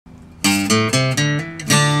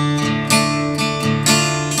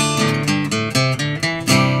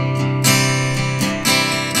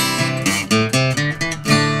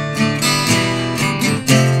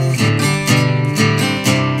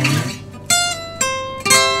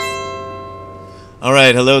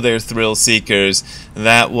Alright, hello there, thrill seekers.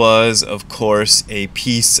 That was, of course, a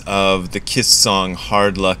piece of the Kiss song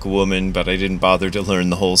Hard Luck Woman, but I didn't bother to learn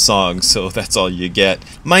the whole song, so that's all you get.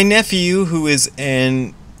 My nephew, who is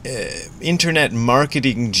an internet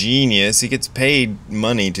marketing genius, he gets paid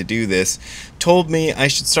money to do this, told me I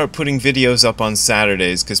should start putting videos up on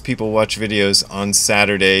Saturdays because people watch videos on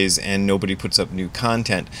Saturdays and nobody puts up new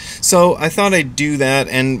content. So I thought I'd do that,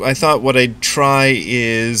 and I thought what I'd try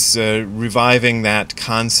is reviving that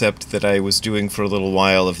concept that I was doing for a little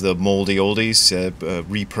while of the moldy oldies,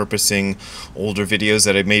 repurposing older videos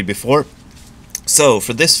that I've made before. So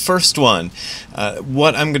for this first one,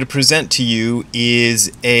 what I'm going to present to you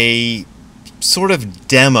is a sort of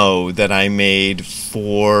demo that I made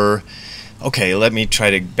for... Okay, let me try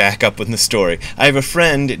to back up with the story. I have a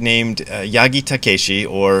friend named Yagi Takeshi,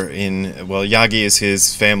 or well, Yagi is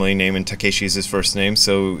his family name and Takeshi is his first name,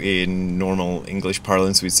 so in normal English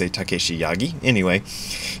parlance we'd say Takeshi Yagi. Anyway,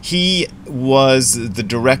 he was the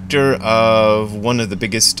director of one of the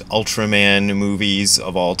biggest Ultraman movies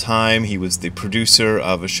of all time. He was the producer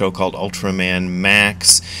of a show called Ultraman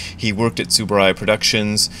Max. He worked at Tsuburaya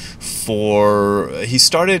Productions he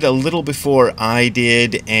started a little before I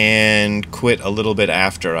did and quit a little bit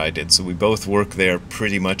after I did, so we both worked there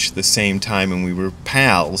pretty much the same time and we were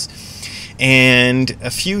pals. And a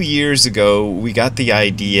few years ago we got the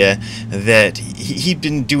idea that he'd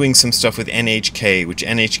been doing some stuff with NHK, which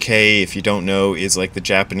NHK, if you don't know, is like the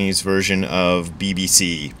Japanese version of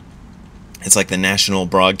BBC. It's like the national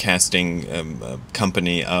broadcasting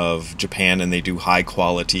company of Japan, and they do high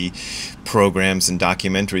quality programs and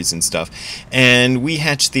documentaries and stuff. And we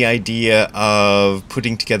hatched the idea of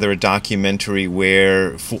putting together a documentary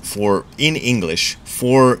where, in English,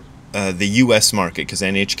 for the US market, because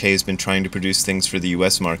NHK has been trying to produce things for the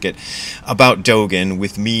US market, about Dogen,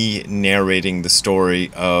 with me narrating the story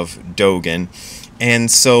of Dogen. And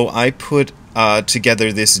so I put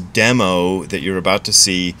together this demo that you're about to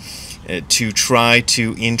see to try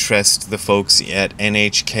to interest the folks at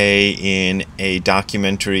NHK in a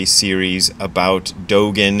documentary series about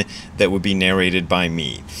Dogen that would be narrated by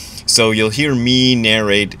me. So you'll hear me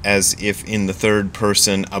narrate as if in the third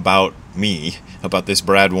person about me, about this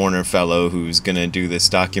Brad Warner fellow who's gonna do this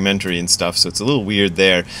documentary and stuff, so it's a little weird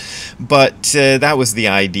there. But that was the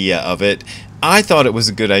idea of it. I thought it was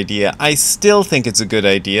a good idea. I still think it's a good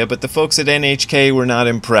idea, but the folks at NHK were not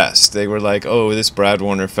impressed. They were like, oh, this Brad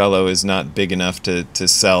Warner fellow is not big enough to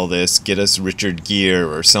sell this. Get us Richard Gere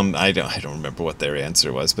or some... I don't remember what their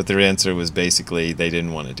answer was, but their answer was basically they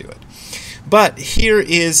didn't want to do it. But here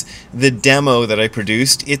is the demo that I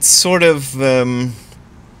produced. It's sort of...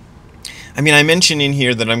 I mean, I mention in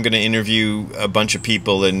here that I'm going to interview a bunch of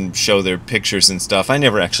people and show their pictures and stuff. I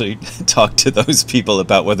never actually talked to those people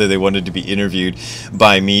about whether they wanted to be interviewed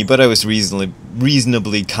by me, but I was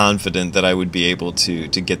reasonably confident that I would be able to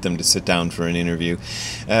get them to sit down for an interview.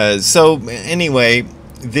 So anyway,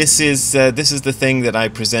 this is the thing that I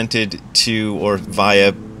presented to, or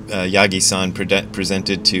via Yagi-san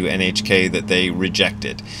presented to NHK, that they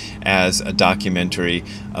rejected as a documentary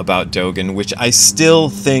about Dogen, which I still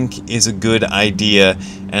think is a good idea,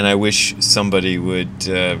 and I wish somebody would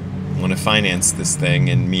want to finance this thing,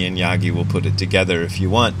 and me and Yagi will put it together if you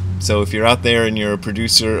want. So if you're out there and you're a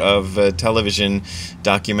producer of television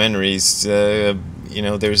documentaries, you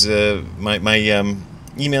know, there's my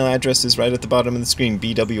email address is right at the bottom of the screen,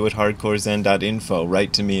 bw@hardcorezen.info.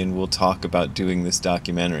 Write to me and we'll talk about doing this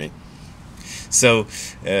documentary. So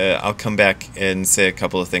I'll come back and say a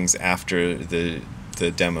couple of things after the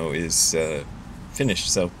demo is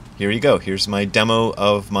finished. So here you go. Here's my demo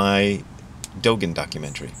of my Dogen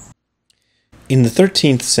documentary. In the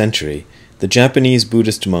 13th century, the Japanese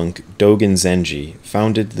Buddhist monk Dogen Zenji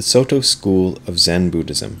founded the Soto school of Zen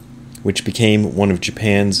Buddhism, which became one of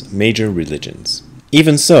Japan's major religions.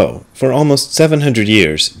 Even so, for almost 700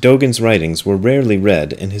 years, Dogen's writings were rarely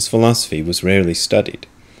read and his philosophy was rarely studied.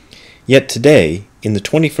 Yet today, in the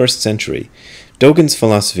 21st century, Dogen's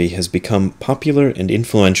philosophy has become popular and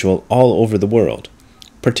influential all over the world,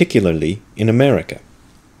 particularly in America.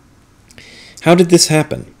 How did this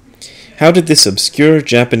happen? How did this obscure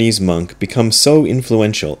Japanese monk become so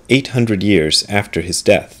influential 800 years after his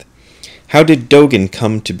death? How did Dogen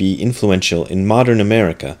come to be influential in modern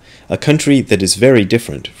America, a country that is very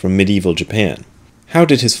different from medieval Japan? How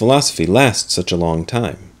did his philosophy last such a long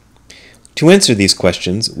time? To answer these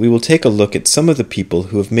questions, we will take a look at some of the people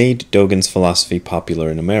who have made Dogen's philosophy popular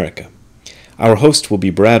in America. Our host will be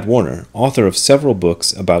Brad Warner, author of several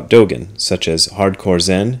books about Dogen, such as Hardcore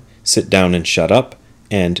Zen, Sit Down and Shut Up,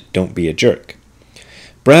 and Don't Be a Jerk.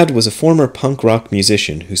 Brad was a former punk rock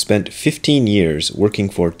musician who spent 15 years working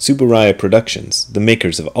for Tsuburaya Productions, the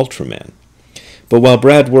makers of Ultraman. But while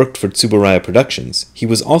Brad worked for Tsuburaya Productions, he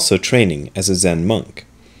was also training as a Zen monk.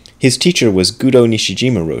 His teacher was Gudo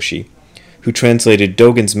Nishijima Roshi, who translated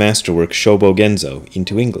Dogen's masterwork Shobo Genzo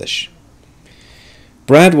into English.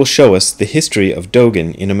 Brad will show us the history of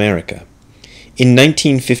Dogen in America. In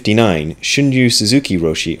 1959, Shunryu Suzuki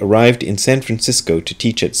Roshi arrived in San Francisco to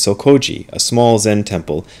teach at Sokoji, a small Zen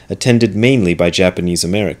temple attended mainly by Japanese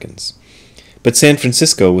Americans. But San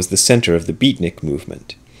Francisco was the center of the beatnik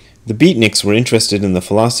movement. The beatniks were interested in the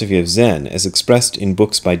philosophy of Zen as expressed in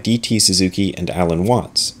books by D.T. Suzuki and Alan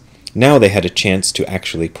Watts. Now they had a chance to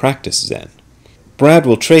actually practice Zen. Brad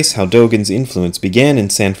will trace how Dogen's influence began in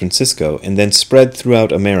San Francisco and then spread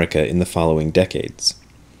throughout America in the following decades.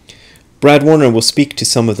 Brad Warner will speak to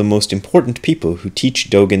some of the most important people who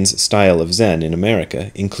teach Dogen's style of Zen in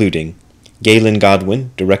America, including Galen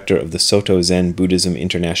Godwin, director of the Soto Zen Buddhism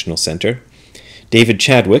International Center, David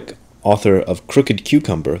Chadwick, author of Crooked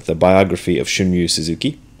Cucumber, the biography of Shunryu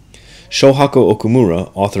Suzuki, Shohako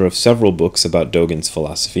Okumura, author of several books about Dogen's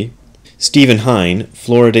philosophy, Stephen Hine,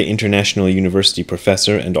 Florida International University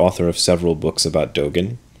professor and author of several books about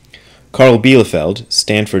Dogen, Carl Bielefeld,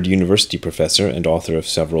 Stanford University professor and author of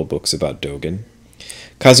several books about Dogen,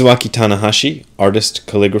 Kazuaki Tanahashi, artist,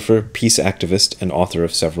 calligrapher, peace activist, and author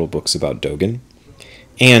of several books about Dogen,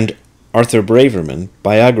 and Arthur Braverman,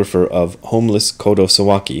 biographer of homeless Kodo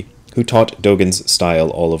Sawaki, who taught Dogen's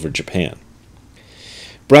style all over Japan.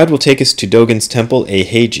 Brad will take us to Dogen's temple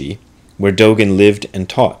Eiheiji, where Dogen lived and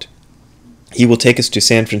taught. He will take us to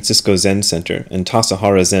San Francisco Zen Center and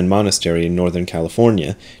Tassajara Zen Monastery in Northern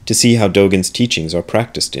California to see how Dogen's teachings are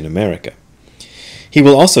practiced in America. He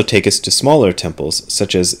will also take us to smaller temples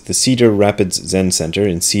such as the Cedar Rapids Zen Center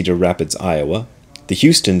in Cedar Rapids, Iowa, the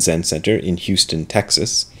Houston Zen Center in Houston,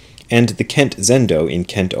 Texas, and the Kent Zendo in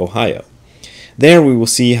Kent, Ohio. There we will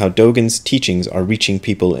see how Dogen's teachings are reaching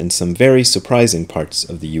people in some very surprising parts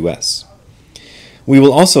of the U.S. We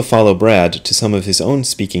will also follow Brad to some of his own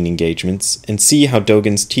speaking engagements and see how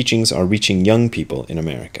Dogen's teachings are reaching young people in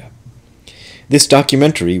America. This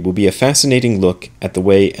documentary will be a fascinating look at the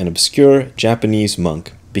way an obscure Japanese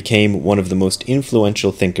monk became one of the most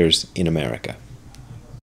influential thinkers in America.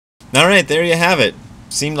 Alright, there you have it.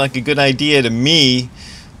 Seemed like a good idea to me,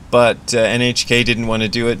 but NHK didn't want to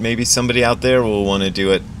do it. Maybe somebody out there will want to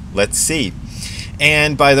do it. Let's see.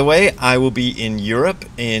 And by the way, I will be in Europe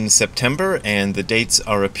in September, and the dates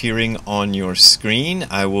are appearing on your screen.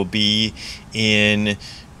 I will be in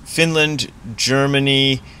Finland,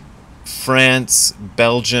 Germany, France,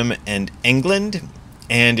 Belgium, and England.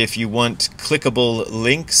 And if you want clickable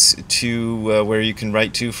links to where you can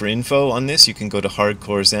write to for info on this, you can go to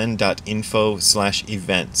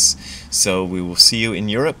hardcorezen.info/events. So we will see you in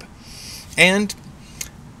Europe. And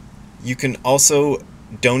you can also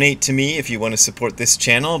donate to me if you want to support this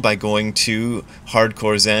channel by going to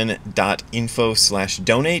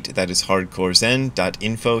hardcorezen.info/donate. That is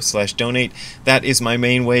hardcorezen.info/donate. That is my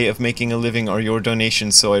main way of making a living, are your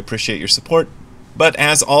donations, so I appreciate your support. But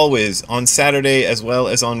as always, on Saturday as well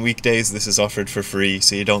as on weekdays, this is offered for free,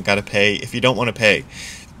 so you don't gotta pay if you don't want to pay.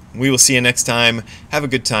 We will see you next time. Have a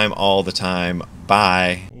good time all the time.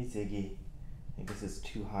 Bye. Hey Ziggy, I guess it's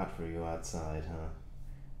too hot for you outside, huh?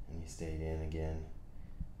 And you stayed in again.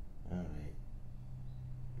 Alright.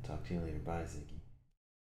 Talk to you later. Bye, Ziggy.